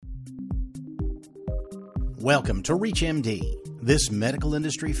Welcome to ReachMD. This medical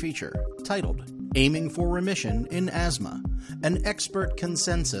industry feature, titled Aiming for Remission in Asthma, an Expert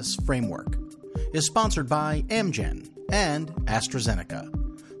Consensus Framework, is sponsored by Amgen and AstraZeneca.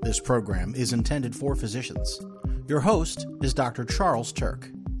 This program is intended for physicians. Your host is Dr. Charles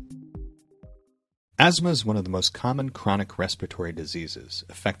Turk. Asthma is one of the most common chronic respiratory diseases,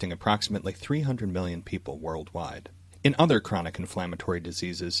 affecting approximately 300 million people worldwide. In other chronic inflammatory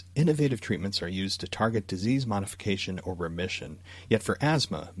diseases, innovative treatments are used to target disease modification or remission, yet for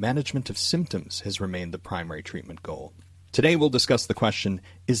asthma, management of symptoms has remained the primary treatment goal. Today we'll discuss the question,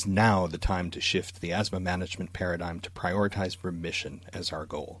 is now the time to shift the asthma management paradigm to prioritize remission as our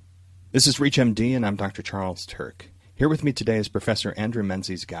goal? This is ReachMD, and I'm Dr. Charles Turk. Here with me today is Professor Andrew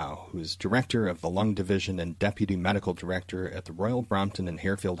Menzies-Gow, who is Director of the Lung Division and Deputy Medical Director at the Royal Brompton and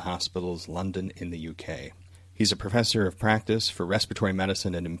Harefield Hospitals, London in the UK. He's a professor of practice for respiratory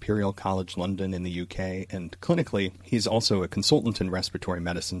medicine at Imperial College London in the UK, and clinically, he's also a consultant in respiratory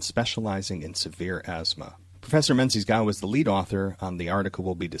medicine specializing in severe asthma. Professor Menzies-Gow was the lead author on the article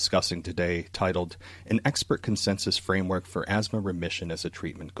we'll be discussing today, titled An Expert Consensus Framework for Asthma Remission as a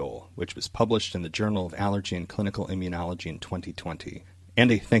Treatment Goal, which was published in the Journal of Allergy and Clinical Immunology in 2020.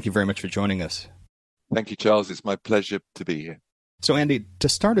 Andy, thank you very much for joining us. Thank you, Charles. It's my pleasure to be here. So, Andy, to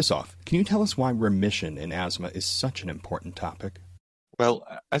start us off, can you tell us why remission in asthma is such an important topic? Well,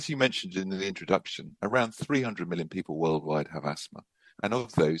 as you mentioned in the introduction, around 300 million people worldwide have asthma, and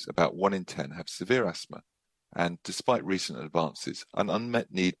of those, about 1 in 10 have severe asthma. And despite recent advances, an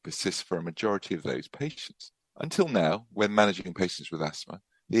unmet need persists for a majority of those patients. Until now, when managing patients with asthma,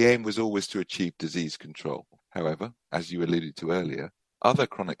 the aim was always to achieve disease control. However, as you alluded to earlier, other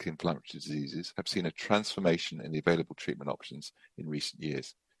chronic inflammatory diseases have seen a transformation in the available treatment options in recent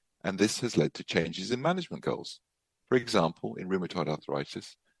years, and this has led to changes in management goals. For example, in rheumatoid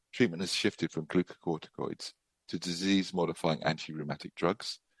arthritis, treatment has shifted from glucocorticoids to disease-modifying anti-rheumatic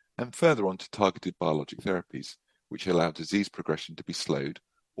drugs, and further on to targeted biologic therapies, which allow disease progression to be slowed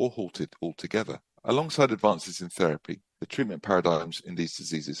or halted altogether. Alongside advances in therapy, the treatment paradigms in these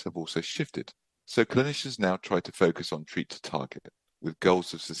diseases have also shifted, so clinicians now try to focus on treat to target, with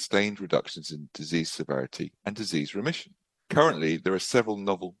goals of sustained reductions in disease severity and disease remission. Currently, there are several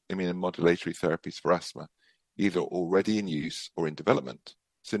novel immunomodulatory therapies for asthma, either already in use or in development.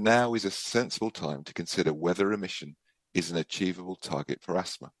 So now is a sensible time to consider whether remission is an achievable target for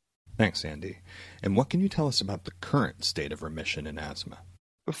asthma. Thanks, Andy. And what can you tell us about the current state of remission in asthma?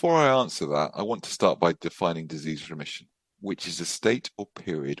 Before I answer that, I want to start by defining disease remission, which is a state or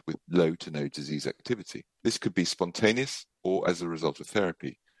period with low to no disease activity. This could be spontaneous or as a result of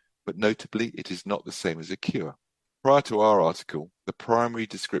therapy, but notably it is not the same as a cure. Prior to our article, the primary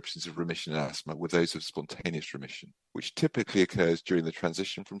descriptions of remission in asthma were those of spontaneous remission, which typically occurs during the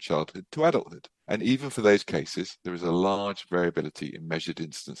transition from childhood to adulthood. And even for those cases, there is a large variability in measured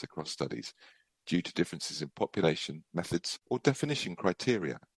incidence across studies due to differences in population, methods, or definition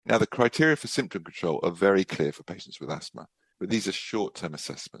criteria. Now, the criteria for symptom control are very clear for patients with asthma, but these are short-term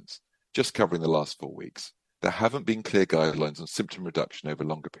assessments, just covering the last 4 weeks. There haven't been clear guidelines on symptom reduction over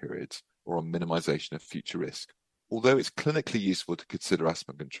longer periods or on minimization of future risk. Although it's clinically useful to consider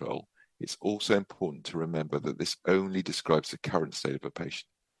asthma control, it's also important to remember that this only describes the current state of a patient.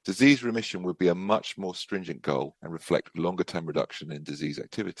 Disease remission would be a much more stringent goal and reflect longer-term reduction in disease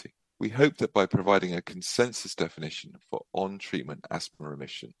activity. We hope that by providing a consensus definition for on-treatment asthma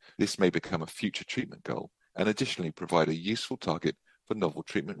remission, this may become a future treatment goal and additionally provide a useful target for novel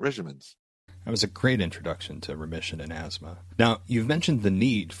treatment regimens. That was a great introduction to remission in asthma. Now, you've mentioned the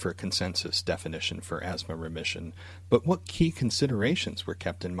need for a consensus definition for asthma remission, but what key considerations were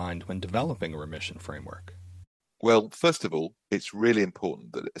kept in mind when developing a remission framework? Well, first of all, it's really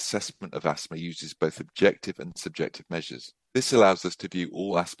important that assessment of asthma uses both objective and subjective measures. This allows us to view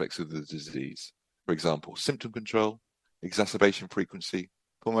all aspects of the disease. For example, symptom control, exacerbation frequency,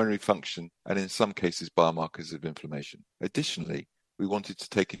 pulmonary function, and in some cases, biomarkers of inflammation. Additionally, we wanted to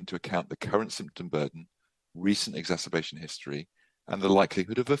take into account the current symptom burden, recent exacerbation history, and the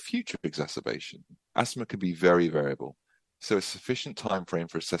likelihood of a future exacerbation. Asthma can be very variable, so a sufficient time frame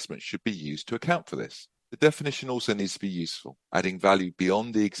for assessment should be used to account for this. The definition also needs to be useful, adding value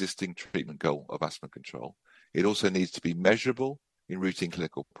beyond the existing treatment goal of asthma control. It also needs to be measurable in routine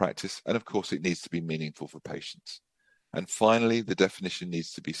clinical practice, and of course it needs to be meaningful for patients. And finally, the definition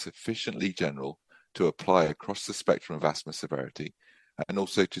needs to be sufficiently general to apply across the spectrum of asthma severity, and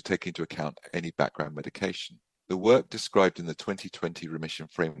also to take into account any background medication. The work described in the 2020 Remission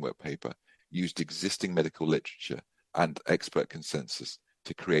Framework paper used existing medical literature and expert consensus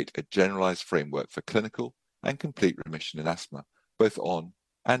to create a generalized framework for clinical and complete remission in asthma, both on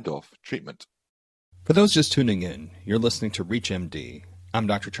and off treatment. For those just tuning in, you're listening to ReachMD. I'm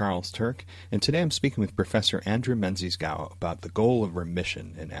Dr. Charles Turk, and today I'm speaking with Professor Andrew Menzies-Gow about the goal of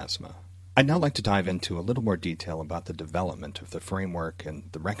remission in asthma. I'd now like to dive into a little more detail about the development of the framework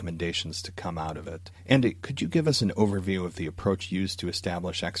and the recommendations to come out of it. Andy, could you give us an overview of the approach used to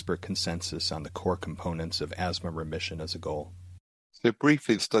establish expert consensus on the core components of asthma remission as a goal? So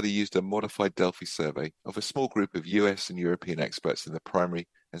briefly, the study used a modified Delphi survey of a small group of US and European experts in the primary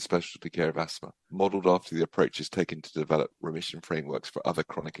and specialty care of asthma, modeled after the approaches taken to develop remission frameworks for other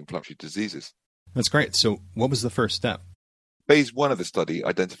chronic inflammatory diseases. That's great. So what was the first step? Phase 1 of the study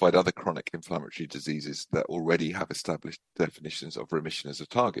identified other chronic inflammatory diseases that already have established definitions of remission as a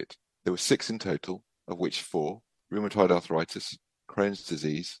target. There were 6 in total, of which 4, rheumatoid arthritis, Crohn's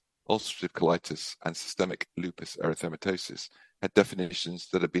disease, ulcerative colitis, and systemic lupus erythematosus, had definitions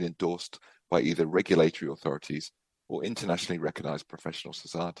that had been endorsed by either regulatory authorities or internationally recognized professional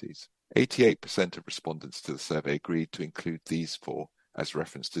societies. 88% of respondents to the survey agreed to include these 4 as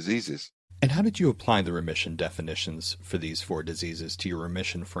reference diseases. And how did you apply the remission definitions for these 4 diseases to your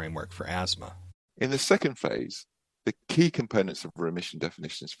remission framework for asthma? In the second phase, the key components of remission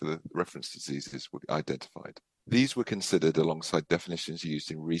definitions for the reference diseases were identified. These were considered alongside definitions used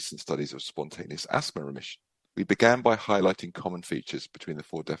in recent studies of spontaneous asthma remission. We began by highlighting common features between the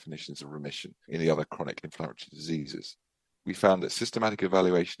 4 definitions of remission in the other chronic inflammatory diseases. We found that systematic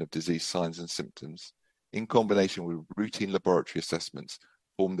evaluation of disease signs and symptoms, in combination with routine laboratory assessments,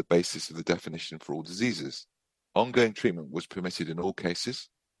 formed the basis of the definition for all diseases. Ongoing treatment was permitted in all cases,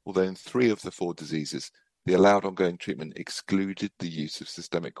 although in 3 of the 4 diseases, the allowed ongoing treatment excluded the use of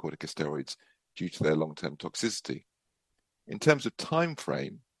systemic corticosteroids due to their long-term toxicity. In terms of time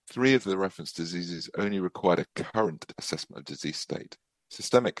frame, 3 of the reference diseases only required a current assessment of disease state.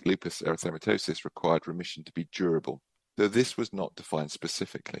 Systemic lupus erythematosus required remission to be durable, though this was not defined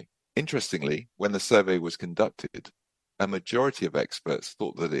specifically. Interestingly, when the survey was conducted, a majority of experts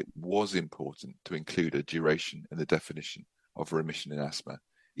thought that it was important to include a duration in the definition of remission in asthma,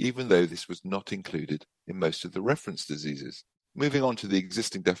 even though this was not included in most of the reference diseases. Moving on to the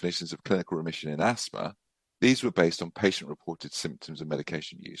existing definitions of clinical remission in asthma, these were based on patient-reported symptoms and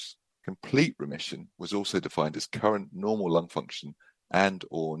medication use. Complete remission was also defined as current normal lung function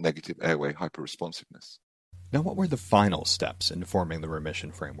and/or negative airway hyperresponsiveness. Now, what were the final steps in forming the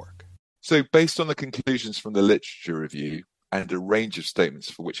remission framework? So, based on the conclusions from the literature review and a range of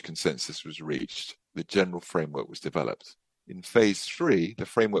statements for which consensus was reached, the general framework was developed. In Phase 3, the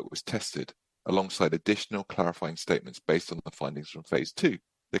framework was tested alongside additional clarifying statements based on the findings from Phase 2.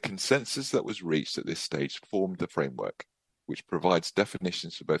 The consensus that was reached at this stage formed the framework, which provides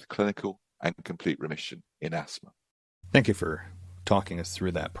definitions for both clinical and complete remission in asthma. Thank you for talking us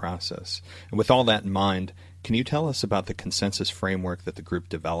through that process. And with all that in mind, can you tell us about the consensus framework that the group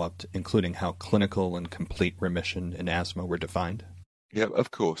developed, including how clinical and complete remission in asthma were defined? Yeah,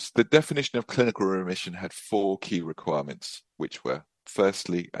 of course. The definition of clinical remission had 4 key requirements, which were,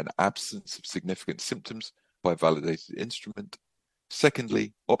 firstly, an absence of significant symptoms by validated instrument.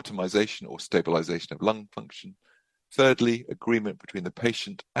 Secondly, optimization or stabilization of lung function. Thirdly, agreement between the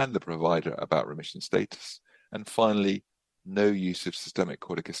patient and the provider about remission status. And finally, no use of systemic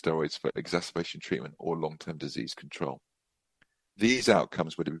corticosteroids for exacerbation treatment or long-term disease control. These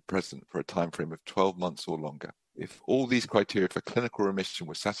outcomes were to be present for a time frame of 12 months or longer. If all these criteria for clinical remission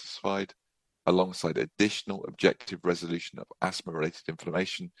were satisfied, alongside additional objective resolution of asthma-related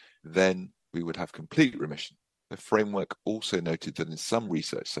inflammation, then we would have complete remission. The framework also noted that in some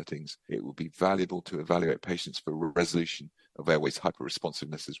research settings, it would be valuable to evaluate patients for resolution of airways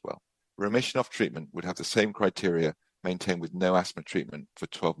hyperresponsiveness as well. Remission off treatment would have the same criteria maintained with no asthma treatment for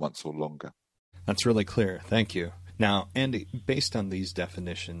 12 months or longer. That's really clear. Thank you. Now, Andy, based on these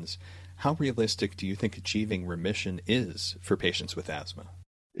definitions, how realistic do you think achieving remission is for patients with asthma?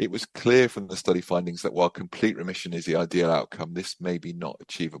 It was clear from the study findings that while complete remission is the ideal outcome, this may be not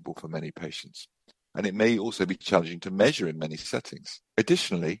achievable for many patients. And it may also be challenging to measure in many settings.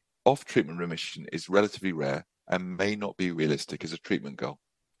 Additionally, off-treatment remission is relatively rare and may not be realistic as a treatment goal.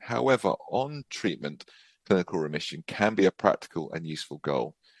 However, on-treatment clinical remission can be a practical and useful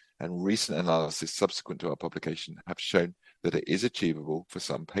goal, and recent analysis subsequent to our publication have shown that it is achievable for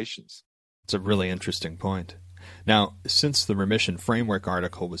some patients. It's a really interesting point. Now, since the Remission Framework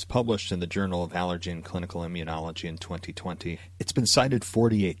article was published in the Journal of Allergy and Clinical Immunology in 2020, it's been cited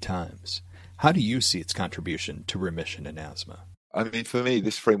 48 times. How do you see its contribution to remission in asthma? I mean, for me,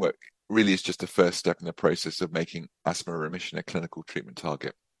 this framework really is just a first step in the process of making asthma remission a clinical treatment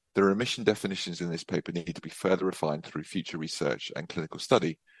target. The remission definitions in this paper need to be further refined through future research and clinical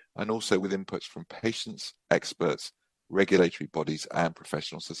study, and also with inputs from patients, experts, regulatory bodies, and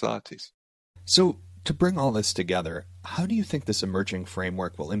professional societies. So, To bring all this together, how do you think this emerging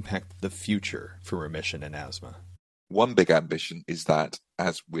framework will impact the future for remission in asthma? One big ambition is that,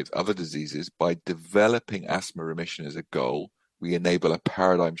 as with other diseases, by developing asthma remission as a goal, we enable a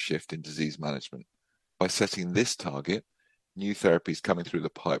paradigm shift in disease management. By setting this target, new therapies coming through the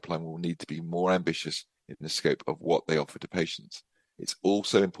pipeline will need to be more ambitious in the scope of what they offer to patients. It's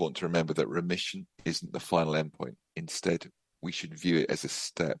also important to remember that remission isn't the final endpoint. Instead, we should view it as a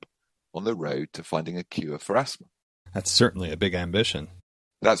step on the road to finding a cure for asthma. That's certainly a big ambition.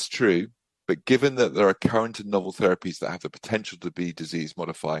 That's true, but given that there are current and novel therapies that have the potential to be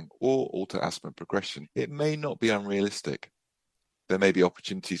disease-modifying or alter asthma progression, it may not be unrealistic. There may be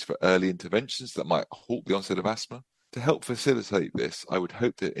opportunities for early interventions that might halt the onset of asthma. To help facilitate this, I would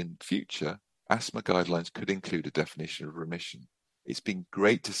hope that in future, asthma guidelines could include a definition of remission. It's been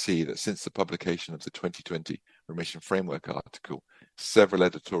great to see that since the publication of the 2020 Remission Framework article, several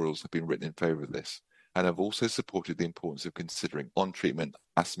editorials have been written in favour of this, and have also supported the importance of considering on-treatment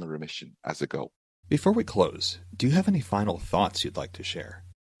asthma remission as a goal. Before we close, do you have any final thoughts you'd like to share?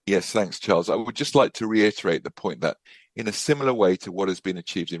 Yes, thanks, Charles. I would just like to reiterate the point that in a similar way to what has been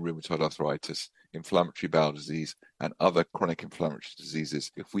achieved in rheumatoid arthritis, inflammatory bowel disease, and other chronic inflammatory diseases,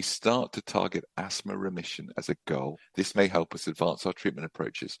 if we start to target asthma remission as a goal, this may help us advance our treatment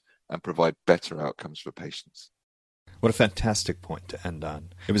approaches and provide better outcomes for patients. What a fantastic point to end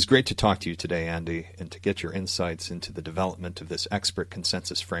on. It was great to talk to you today, Andy, and to get your insights into the development of this expert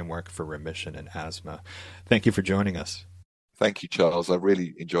consensus framework for remission in asthma. Thank you for joining us. Thank you, Charles. I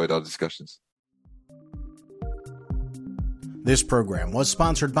really enjoyed our discussions. This program was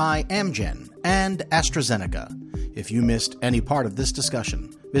sponsored by Amgen and AstraZeneca. If you missed any part of this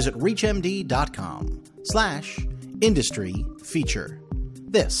discussion, visit reachmd.com/industry feature.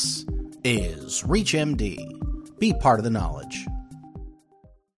 This is ReachMD. Be part of the knowledge.